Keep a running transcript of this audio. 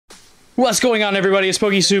What's going on, everybody? It's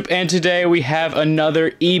pokesoup, and today we have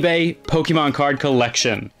another eBay Pokemon card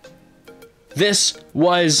collection. This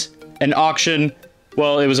was an auction.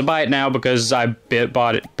 Well, it was a buy it now because I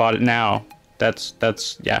bought it now.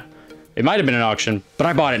 Yeah. It might have been an auction, but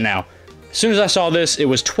I bought it now. As soon as I saw this, it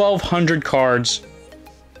was 1,200 cards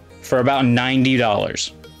for about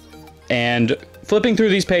 $90. And flipping through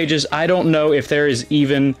these pages, I don't know if there is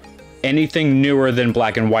even anything newer than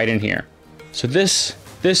black and white in here. So this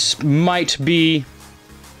might be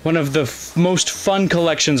one of the most fun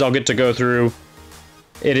collections I'll get to go through.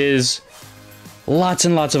 It is lots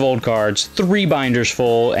and lots of old cards, 3 binders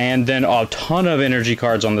full, and then a ton of energy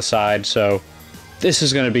cards on the side, so this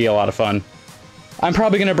is going to be a lot of fun. I'm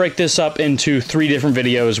probably going to break this up into 3 different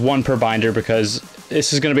videos, 1 per binder, because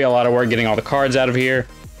this is going to be a lot of work getting all the cards out of here.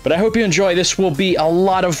 But I hope you enjoy. This will be a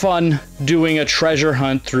lot of fun doing a treasure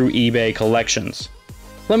hunt through eBay collections.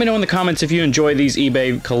 Let me know in the comments if you enjoy these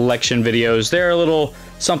eBay collection videos. They're a little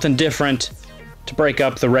something different to break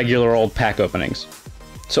up the regular old pack openings.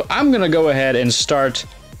 So I'm going to go ahead and start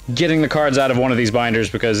getting the cards out of one of these binders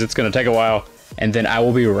because it's going to take a while, and then I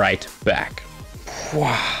will be right back.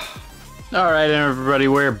 Alright, everybody,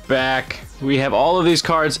 we're back. We have all of these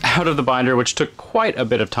cards out of the binder, which took quite a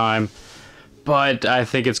bit of time, but I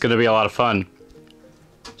think it's going to be a lot of fun.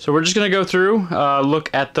 So we're just going to go through, look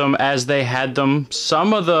at them as they had them.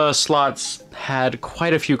 Some of the slots had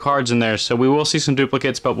quite a few cards in there, so we will see some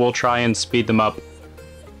duplicates, but we'll try and speed them up.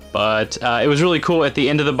 But it was really cool. At the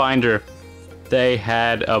end of the binder, they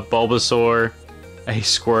had a Bulbasaur, a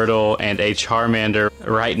Squirtle, and a Charmander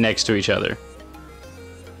right next to each other.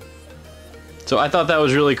 So I thought that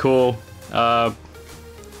was really cool, but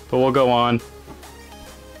we'll go on.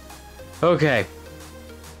 Okay.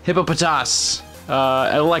 Hippopotas,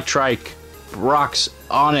 Electrike, Brox,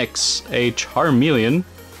 Onyx, a Charmeleon,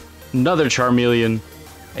 another Charmeleon,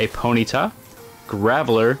 a Ponyta,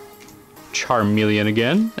 Graveler, Charmeleon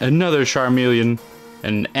again, another Charmeleon,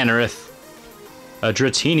 an Anorith, a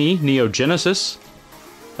Dratini, Neogenesis,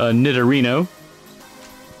 a Nidorino,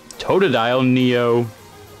 Totodile, Neo...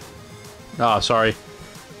 Oh, sorry.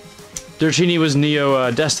 Dratini was Neo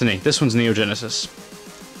Destiny. This one's Neogenesis.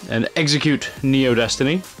 And Execute, Neo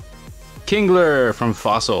Destiny. Kingler from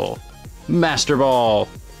Fossil. Master Ball.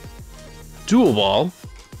 Dual Ball.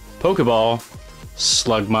 Pokeball.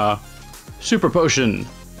 Slugma. Super Potion.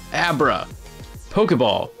 Abra.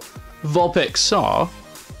 Pokeball. Vulpix Saw.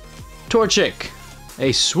 Torchic.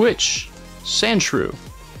 A Switch. Sandshrew.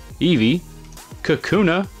 Eevee.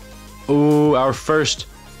 Kakuna. Ooh, our first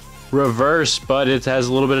reverse, but it has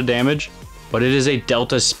a little bit of damage. But it is a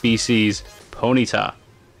Delta species Ponyta.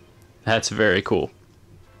 That's very cool.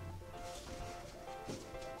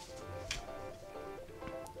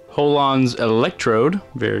 Holon's Electrode.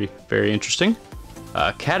 Very, very interesting.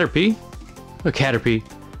 Caterpie. A Caterpie.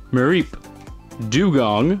 Mareep.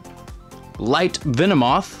 Dugong. Light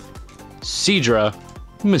Venomoth. Seadra.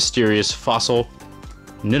 Mysterious Fossil.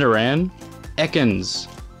 Nidoran. Ekans.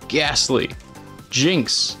 Ghastly.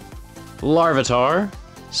 Jinx. Larvitar.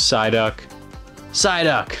 Psyduck.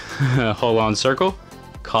 Holon Circle.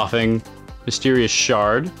 Coughing. Mysterious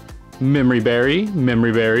Shard. Memory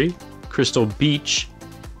Berry. Crystal Beach.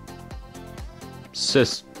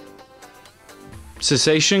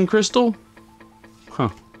 Cessation Crystal? Huh.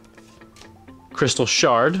 Crystal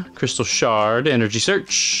Shard. Energy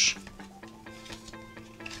Search.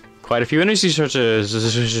 Quite a few energy searches.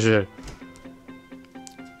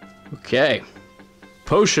 Okay.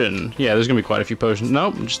 Potion. Yeah, there's gonna be quite a few potions.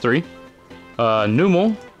 Nope, just 3.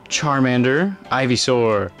 Numel, Charmander,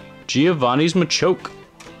 Ivysaur, Giovanni's Machoke,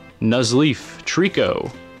 Nuzleaf,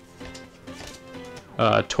 Trico,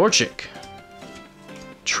 Torchic,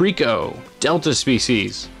 Trico, Delta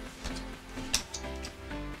species,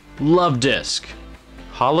 Love Disc,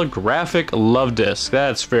 Holographic Love Disc.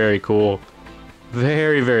 That's very cool.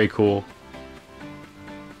 Very, very cool.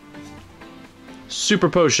 Super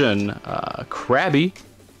Potion, Krabby,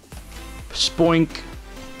 Spoink,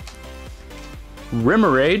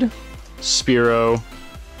 Remoraid, Spearow,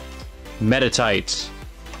 Metatite,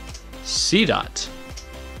 Seedot.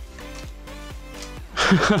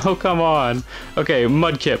 Oh, come on. Okay,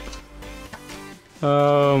 Mudkip.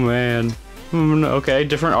 Oh, man. Okay,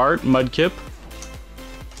 different art. Mudkip.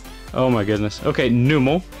 Oh, my goodness. Okay,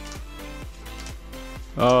 Numel.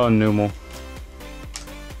 Oh, Numel.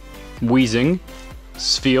 Weezing.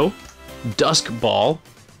 Spheal. Dusk Ball.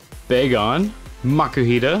 Bagon.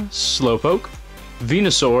 Makuhita. Slowpoke.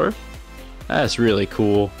 Venusaur. That's really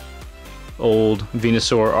cool. Old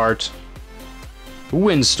Venusaur art.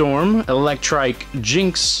 Windstorm. Electrike.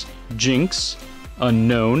 Jinx.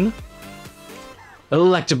 Unknown.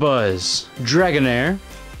 Electabuzz, Dragonair,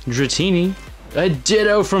 Dratini, a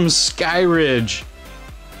Ditto from Skyridge.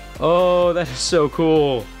 Oh, that is so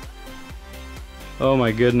cool. Oh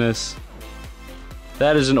my goodness.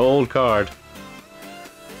 That is an old card.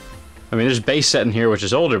 I mean, there's base set in here which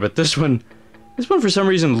is older, but this one for some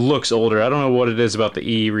reason looks older. I don't know what it is about the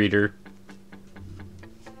e-reader.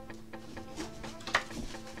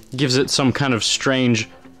 Gives it some kind of strange,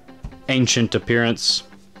 ancient appearance.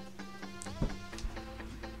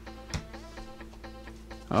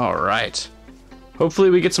 Alright. Hopefully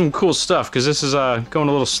we get some cool stuff, because this is going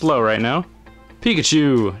a little slow right now.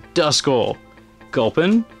 Pikachu, Duskull,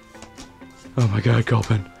 Gulpin. Oh my god,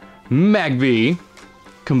 Gulpin. Magby,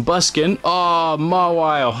 Combuskin. Oh,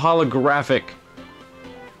 Mawile, holographic.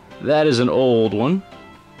 That is an old one.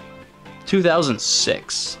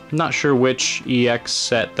 2006. Not sure which EX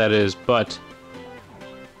set that is, but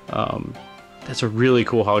that's a really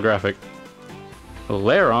cool holographic.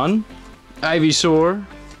 Lairon, Ivysaur,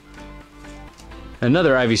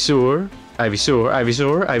 another Ivysaur,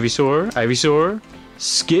 Ivysaur,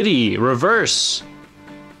 Skitty, reverse.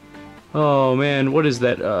 Oh man, what is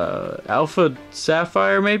that? Alpha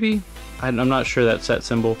Sapphire maybe? I'm not sure that set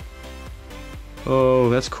symbol. Oh,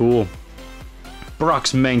 that's cool.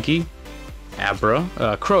 Brock's Mankey, Abra,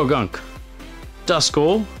 Krogunk,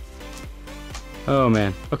 Duskull. Oh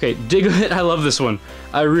man. Okay, Diglett, I love this one.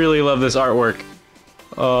 I really love this artwork.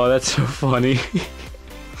 Oh, that's so funny.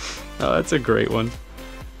 Oh, that's a great one.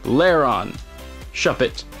 Lairon,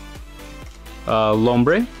 Shuppet,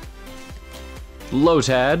 Lombre,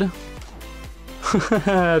 Lotad.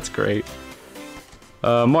 That's great.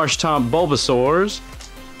 Marshtomp, Bulbasaurs.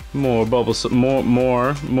 More Bulbasaur,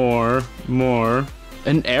 more.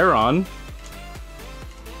 An Aeron.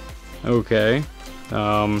 Okay.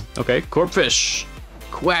 Okay, Corphish.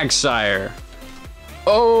 Quagsire.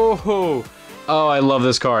 Oh, I love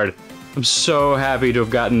this card. I'm so happy to have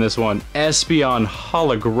gotten this one. Espeon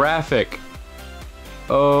holographic.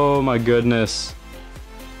 Oh my goodness.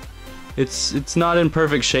 It's not in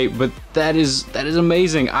perfect shape, but that is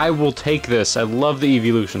amazing. I will take this. I love the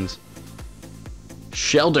evolutions.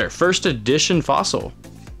 Shelder, first edition fossil.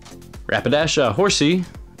 Rapidash, Horsey,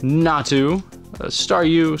 Natu,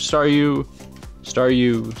 Staryu.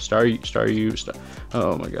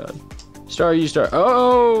 Oh my god. Staryu.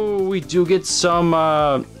 Oh, we do get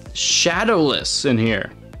some Shadowless in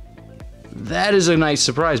here. That is a nice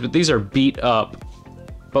surprise, but these are beat up.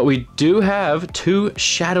 But we do have two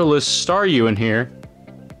Shadowless Staryu in here.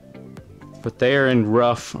 But they are in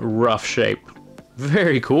rough shape.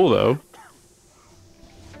 Very cool though.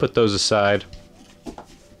 Put those aside.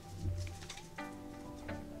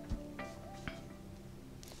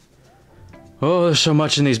 Oh, there's so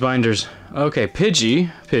much in these binders. Okay, Pidgey,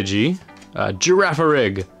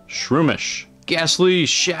 Girafarig, Shroomish, Ghastly,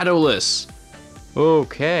 Shadowless.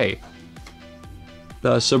 Okay.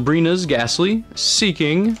 Sabrina's Ghastly,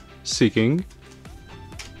 Seeking,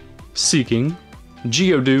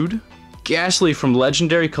 Geodude, Ghastly from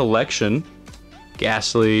Legendary Collection,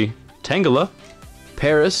 Ghastly, Tangela,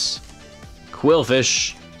 Paris,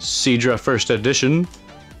 Quillfish, Seadra First Edition.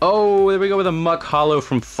 Oh, there we go with a Muck Hollow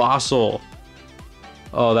from Fossil.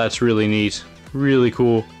 Oh, that's really neat. Really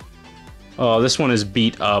cool. Oh, this one is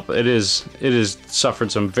beat up. It is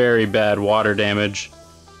suffered some very bad water damage.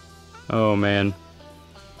 Oh man.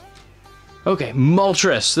 Okay,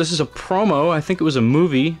 Moltres. This is a promo. I think it was a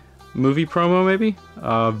movie promo maybe.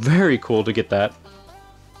 Very cool to get that.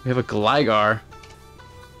 We have a Gligar,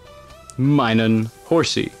 Minun,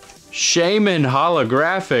 Horsey, Shaman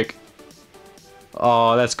holographic.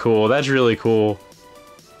 Oh, that's cool. That's really cool.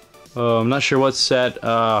 I'm not sure what set.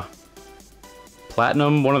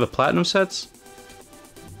 Platinum, one of the Platinum sets?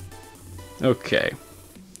 Okay.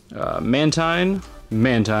 Mantine,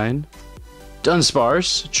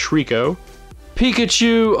 Dunsparce, Trico,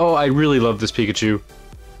 Pikachu. Oh, I really love this Pikachu.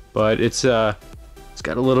 But it's got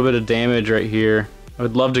a little bit of damage right here. I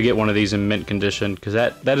would love to get one of these in mint condition, because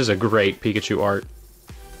that is a great Pikachu art.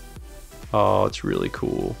 Oh, it's really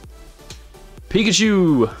cool.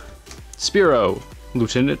 Pikachu, Spearow,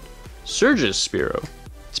 Lieutenant, Surge's Spearow,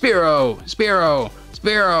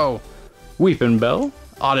 Weepinbell,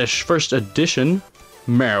 Oddish First Edition,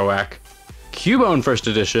 Marowak, Cubone First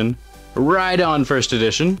Edition, Rhydon First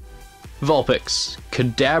Edition, Vulpix,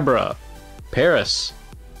 Kadabra, Paris,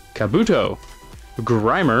 Kabuto,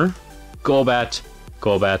 Grimer, Golbat,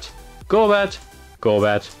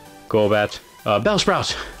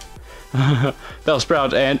 Bellsprout,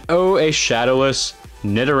 Bellsprout, and oh, a Shadowless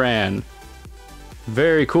Nidoran.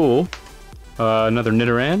 Very cool. Another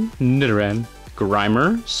Nidoran,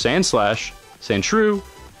 Grimer, Sandslash, Sandshrew,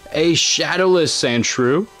 A Shadowless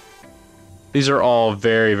Sandshrew. These are all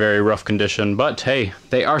very, very rough condition, but hey,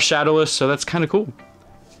 they are Shadowless, so that's kind of cool.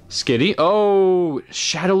 Skitty. Oh,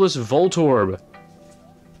 Shadowless Voltorb.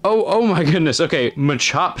 Oh my goodness. Okay,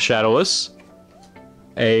 Machop Shadowless.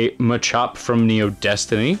 A Machop from Neo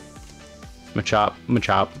Destiny. Machop,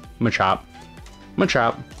 Machop, Machop,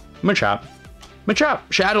 Machop, Machop, Machop,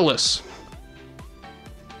 Shadowless.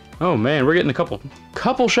 Oh man, we're getting a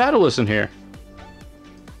couple Shadowless in here.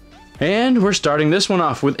 And we're starting this one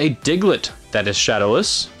off with a Diglett that is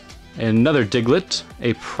Shadowless. Another Diglett,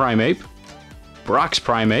 a Primeape. Brock's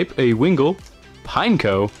Primeape, a Wingull.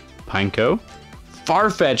 Pineco,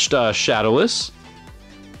 Farfetch'd Shadowless.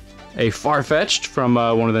 A Farfetch'd from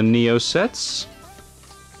one of the Neo sets.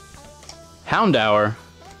 Houndour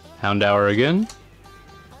again.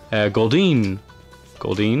 Goldeen,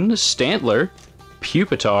 Stantler,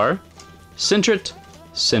 Pupitar, Sentret,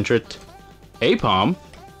 Apom,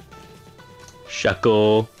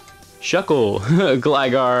 Shuckle,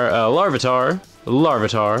 Gligar,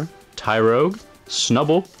 Larvitar, Tyrogue,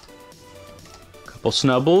 Snubble. Couple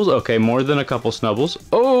Snubbles. Okay, more than a couple Snubbles.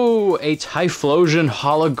 Oh, a Typhlosion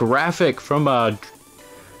holographic from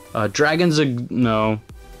Dragon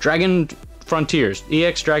Frontiers.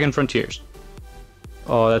 EX Dragon Frontiers.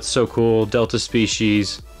 Oh, that's so cool. Delta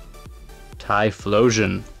species.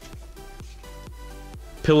 Typhlosion.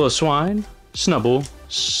 Piloswine. Snubble.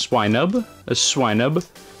 Swinub. A Swinub.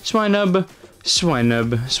 Swinub.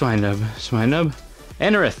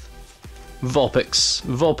 Anorith. Vulpix.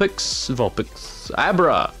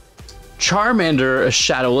 Abra. Charmander, a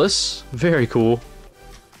Shadowless. Very cool.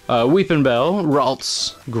 Weepinbell,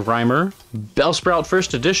 Ralts, Grimer, Bellsprout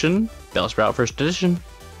First Edition,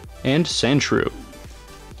 and Sandshrew.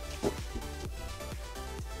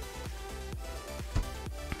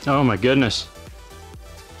 Oh my goodness.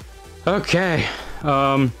 Okay.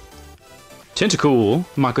 Tentacool,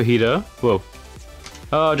 Makuhita. Whoa.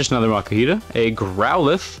 Just another Makuhita. A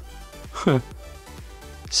Growlithe.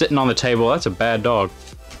 Sitting on the table. That's a bad dog.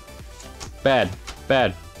 Bad.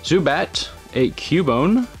 Zubat. A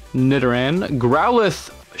Cubone. Nidoran.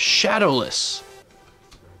 Growlithe. Shadowless.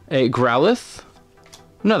 A Growlithe.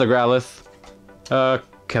 Another Growlithe.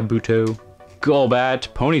 Kabuto. Golbat.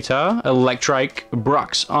 Ponyta. Electrike.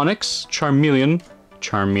 Brox. Onix. Charmeleon.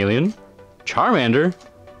 Charmander.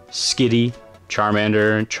 Skitty.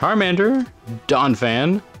 Charmander.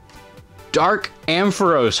 Donphan. Dark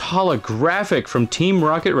Ampharos holographic from Team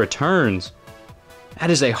Rocket Returns. That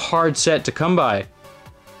is a hard set to come by.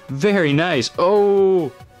 Very nice. Oh,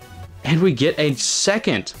 and we get a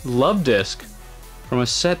second Love Disc from a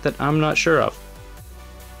set that I'm not sure of.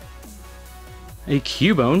 A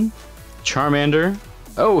Cubone, Charmander.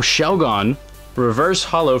 Oh, Shelgon, reverse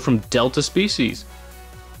holo from Delta Species.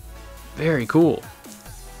 Very cool.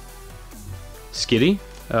 Skitty,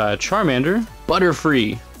 Charmander,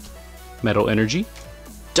 Butterfree. Metal Energy.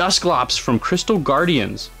 Dusclops from Crystal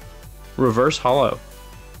Guardians. Reverse holo.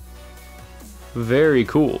 Very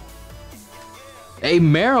cool. A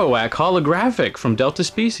Marowak holographic from Delta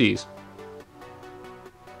Species.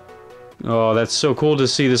 Oh, that's so cool to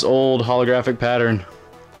see this old holographic pattern.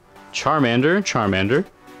 Charmander.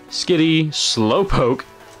 Skitty, Slowpoke,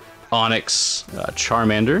 Onix,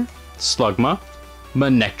 Charmander, Slugma,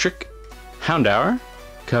 Manectric, Houndour,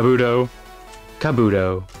 Kabuto,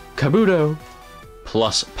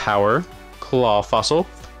 plus Power, Claw Fossil,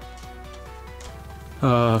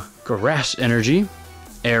 Grass Energy,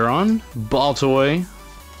 Aeron, Baltoy,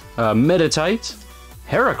 Meditite,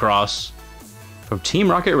 Heracross, from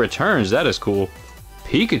Team Rocket Returns. That is cool.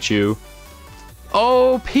 Pikachu.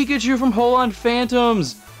 Oh, Pikachu from Holon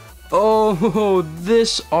Phantoms. Oh,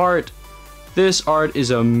 this art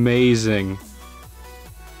is amazing.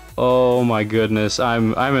 Oh my goodness,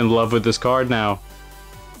 I'm in love with this card now.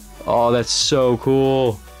 Oh, that's so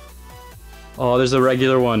cool. Oh, there's the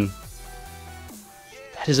regular one.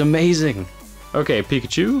 That is amazing. Okay,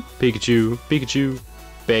 Pikachu.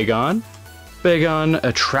 Bagon,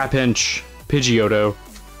 a Trapinch, Pidgeotto,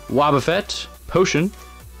 Wobbuffet, Potion,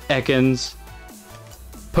 Ekans,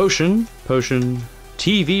 Potion,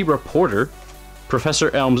 TV Reporter,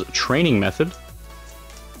 Professor Elm's Training Method,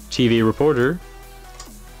 TV Reporter,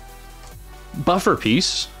 Buffer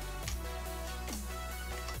Piece.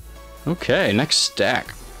 Okay, next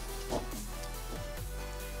stack.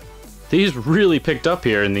 These really picked up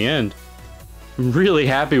here in the end. I'm really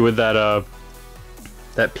happy with that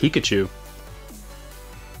that Pikachu.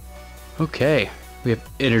 Okay, we have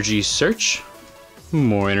Energy Search.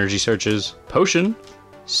 More Energy Searches. Potion.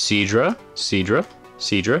 Seadra.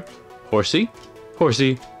 Horsey.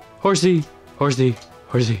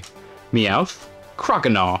 Meowth.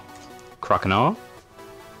 Croconaw. Croconaw.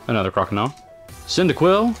 Another Croconaw.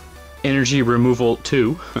 Cyndaquil. Energy Removal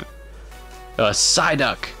 2.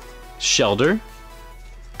 Psyduck. Shelder.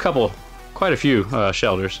 Quite a few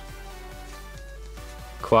Shelders.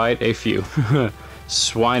 Quite a few.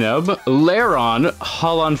 Swinub. Lairon.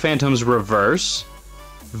 Holon Phantoms Reverse.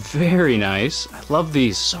 Very nice. I love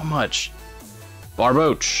these so much.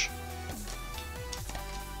 Barboach.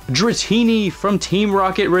 Dratini from Team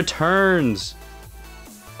Rocket returns.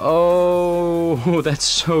 Oh, that's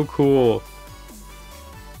so cool.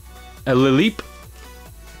 A Lileep.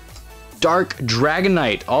 Dark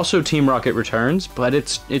Dragonite, also Team Rocket returns, but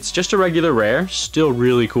it's just a regular rare, still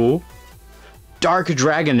really cool. Dark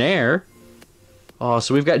Dragonair. Oh,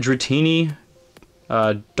 so we've got Dratini,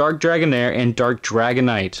 Dark Dragonair, and Dark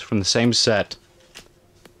Dragonite from the same set.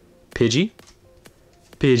 Pidgey.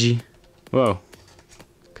 Pidgey. Whoa.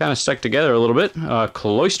 Kind of stuck together a little bit.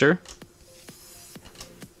 Cloyster.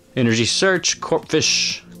 Energy Search,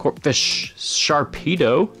 Corphish,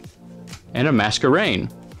 Sharpedo, and a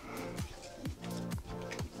Masquerain.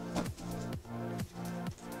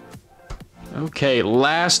 Okay,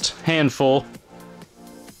 last handful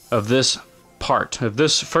of this part, of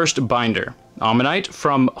this first binder. Ammonite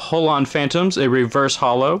from Holon Phantoms, a reverse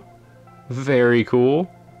holo. Very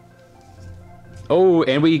cool. Oh,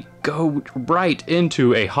 and we go right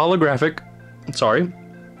into a holographic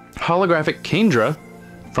Kingdra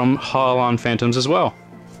from Holon Phantoms as well.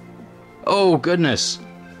 Oh, goodness.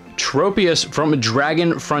 Tropius from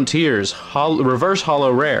Dragon Frontiers, reverse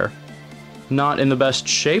holo rare. Not in the best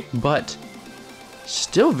shape, but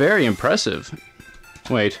still very impressive.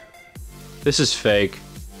 Wait, this is fake.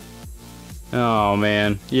 Oh,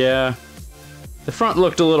 man. Yeah. The front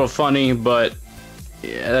looked a little funny, but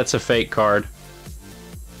yeah, that's a fake card.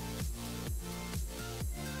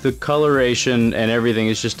 The coloration and everything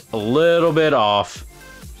is just a little bit off.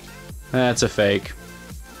 That's a fake.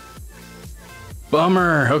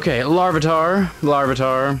 Bummer. Okay, Larvitar.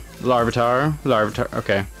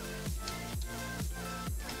 Okay.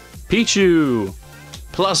 Pichu.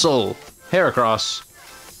 Plusle. Heracross.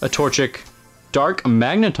 A Torchic. Dark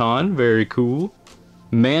Magneton. Very cool.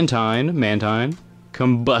 Mantine.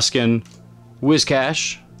 Combuskin.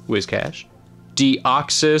 Whiscash.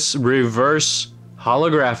 Deoxys Reverse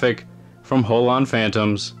Holographic from Holon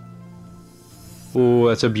Phantoms. Ooh,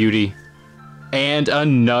 that's a beauty. And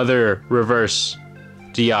another reverse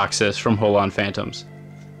Deoxys from Holon Phantoms.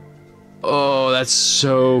 Oh, that's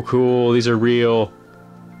so cool. These are real.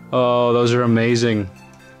 Oh, those are amazing.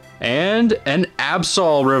 And an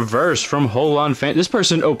Absol reverse from Holon Phantoms. This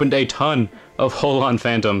person opened a ton of Holon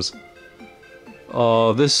Phantoms.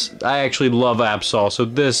 Oh, I actually love Absol, so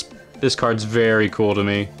this card's very cool to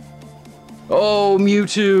me. Oh,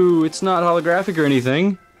 Mewtwo! It's not holographic or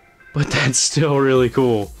anything, but that's still really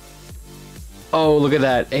cool. Oh, look at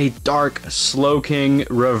that. A Dark Slowking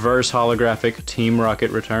reverse holographic Team Rocket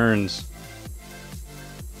returns.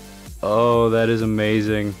 Oh, that is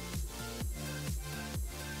amazing.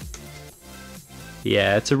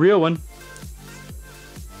 Yeah, it's a real one.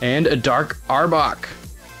 And a Dark Arbok.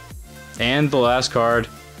 And the last card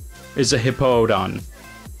is a Hippowdon.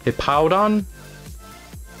 Hippowdon?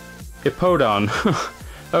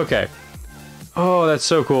 Okay. Oh, that's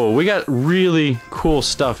so cool. We got really cool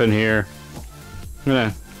stuff in here. I'm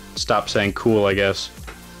gonna stop saying cool, I guess.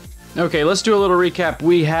 Okay, let's do a little recap.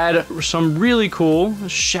 We had some really cool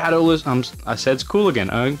shadowless... I said it's cool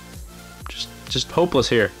again. Just hopeless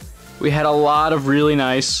here. We had a lot of really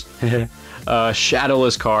nice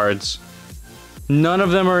shadowless cards. None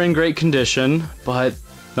of them are in great condition, but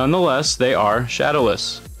nonetheless, they are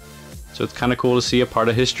shadowless. So it's kind of cool to see a part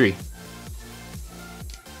of history.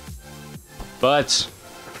 But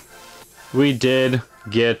we did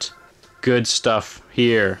get good stuff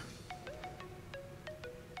here.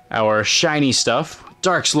 Our shiny stuff.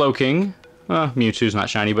 Dark Slowking. Mewtwo's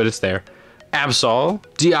not shiny, but it's there. Absol.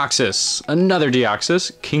 Deoxys. Another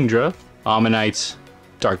Deoxys. Kingdra. Ammonite.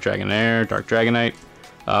 Dark Dragonite.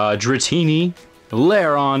 Dratini.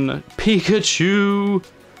 Lairon. Pikachu.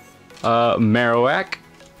 Marowak.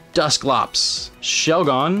 Dusclops.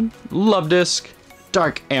 Shelgon. Luvdisc.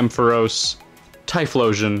 Dark Ampharos.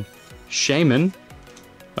 Typhlosion. Shaman.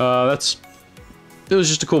 It was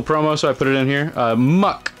just a cool promo, so I put it in here.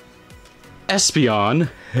 Muck. Espeon.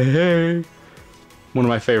 Hey. One of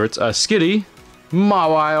my favorites. Skitty.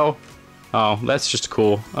 Mawile. Oh, that's just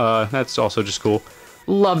cool. That's also just cool.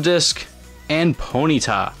 Luvdisc. And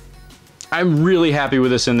Ponyta. I'm really happy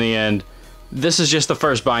with this in the end. This is just the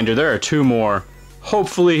first binder. There are 2 more.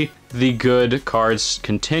 Hopefully, the good cards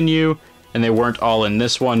continue, and they weren't all in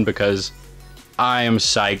this one, because I am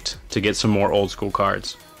psyched to get some more old school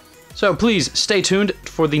cards. So please stay tuned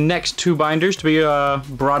for the next 2 binders to be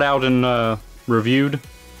brought out and reviewed.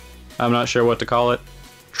 I'm not sure what to call it.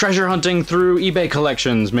 Treasure hunting through eBay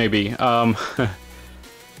collections, maybe.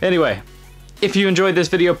 Anyway, if you enjoyed this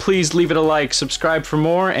video, please leave it a like, subscribe for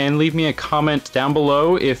more, and leave me a comment down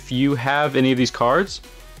below if you have any of these cards,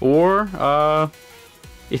 or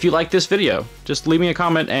if you like this video. Just leave me a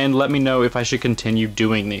comment and let me know if I should continue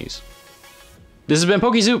doing these. This has been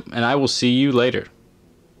pokesoup, and I will see you later.